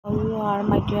How you are,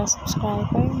 my dear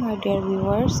subscriber, my dear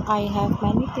viewers. I have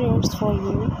many prayers for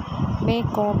you. May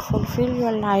God fulfill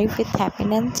your life with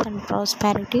happiness and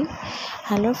prosperity.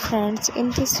 Hello friends,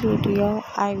 in this video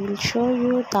I will show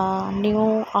you the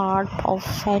new art of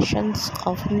fashions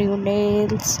of new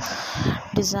nails,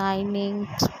 designing,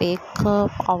 makeup,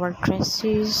 our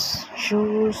dresses,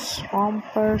 shoes,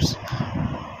 rompers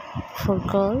for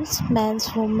girls,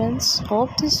 men's, women's.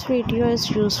 Hope this video is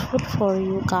useful for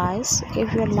you guys.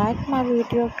 If you like my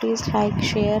video, please like,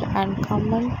 share and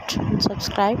comment and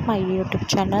subscribe my YouTube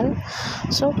channel.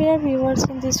 So dear viewers,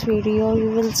 in this video you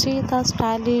will see the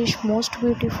stylish, most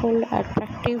beautiful,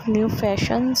 attractive new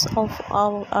fashions of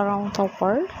all around the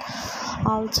world.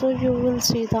 Also you will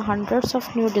see the hundreds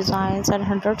of new designs and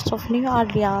hundreds of new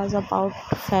ideas about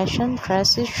fashion,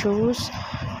 dresses, shoes,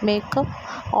 makeup.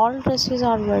 All dresses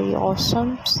are very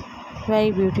awesome,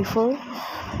 very beautiful,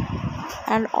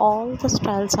 and all the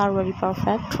styles are very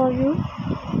perfect for you.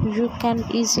 You can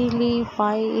easily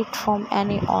buy it from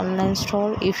any online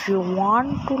store. If you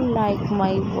want to like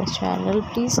my channel,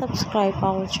 please subscribe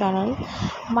our channel.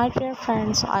 My dear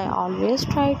friends, I always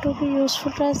try to be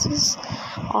useful dresses,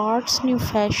 arts, new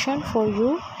fashion for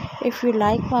you. If you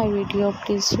like my video,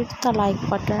 please hit the like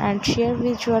button and share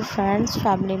with your friends,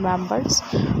 family members.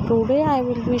 Today I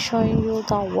will be showing you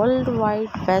the worldwide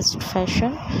best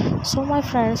fashion. So my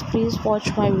friends, please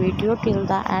watch my video till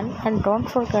the end and don't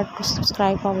forget to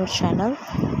subscribe our channel.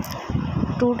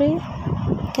 Today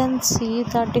you can see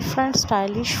the different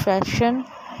stylish fashion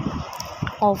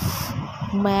of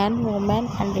men, women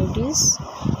and ladies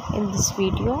in this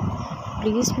video.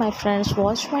 Please my friends,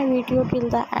 watch my video till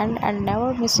the end and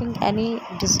never missing any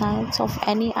designs of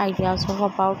any ideas of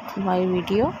about my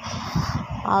video.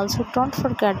 Also don't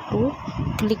forget to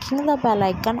clicking the bell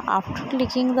icon. After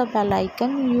clicking the bell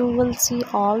icon, you will see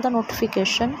all the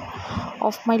notification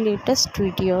of my latest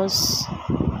videos.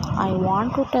 I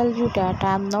want to tell you that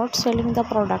I am not selling the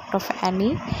product of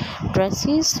any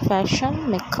dresses, fashion,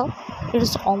 makeup. It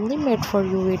is only made for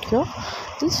you video.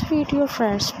 This video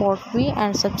friends, support me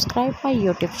and subscribe my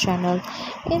YouTube channel.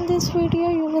 In this video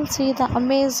you will see the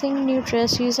amazing new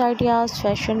dresses, ideas,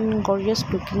 fashion, gorgeous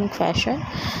looking fashion,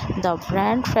 the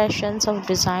brand fashions of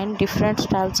design, different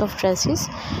styles of dresses.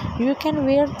 You can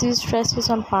wear these dresses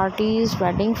on parties,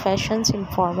 wedding fashions,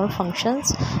 informal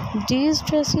functions. These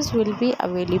dresses will be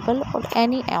available on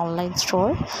any online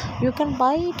store. You can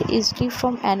buy it easily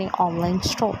from any online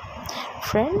store.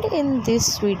 Friend, in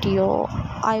this video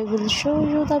I will show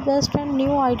you the best and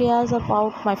new ideas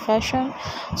about my fashion.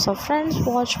 So friends,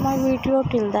 watch my video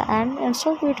till the end and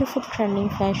so beautiful trending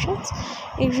fashions.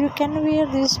 If you can wear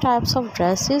these types of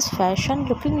dresses, fashion,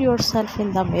 looking yourself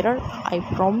in the mirror, I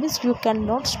promise you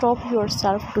cannot stop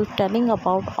yourself to telling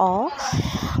about, oh,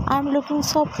 I'm looking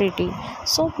so pretty,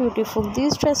 so beautiful.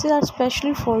 These dresses are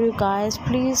specially for you guys.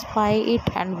 Please buy it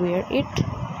and wear it.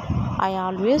 I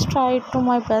always try to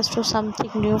my best to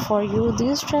something new for you.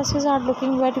 These dresses are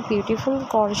looking very beautiful,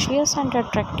 gorgeous and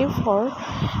attractive for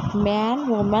men,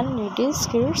 women, ladies,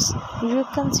 kids. You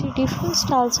can see different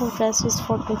styles of dresses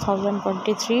for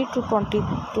 2023 to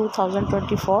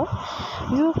 2024.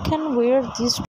 You can wear these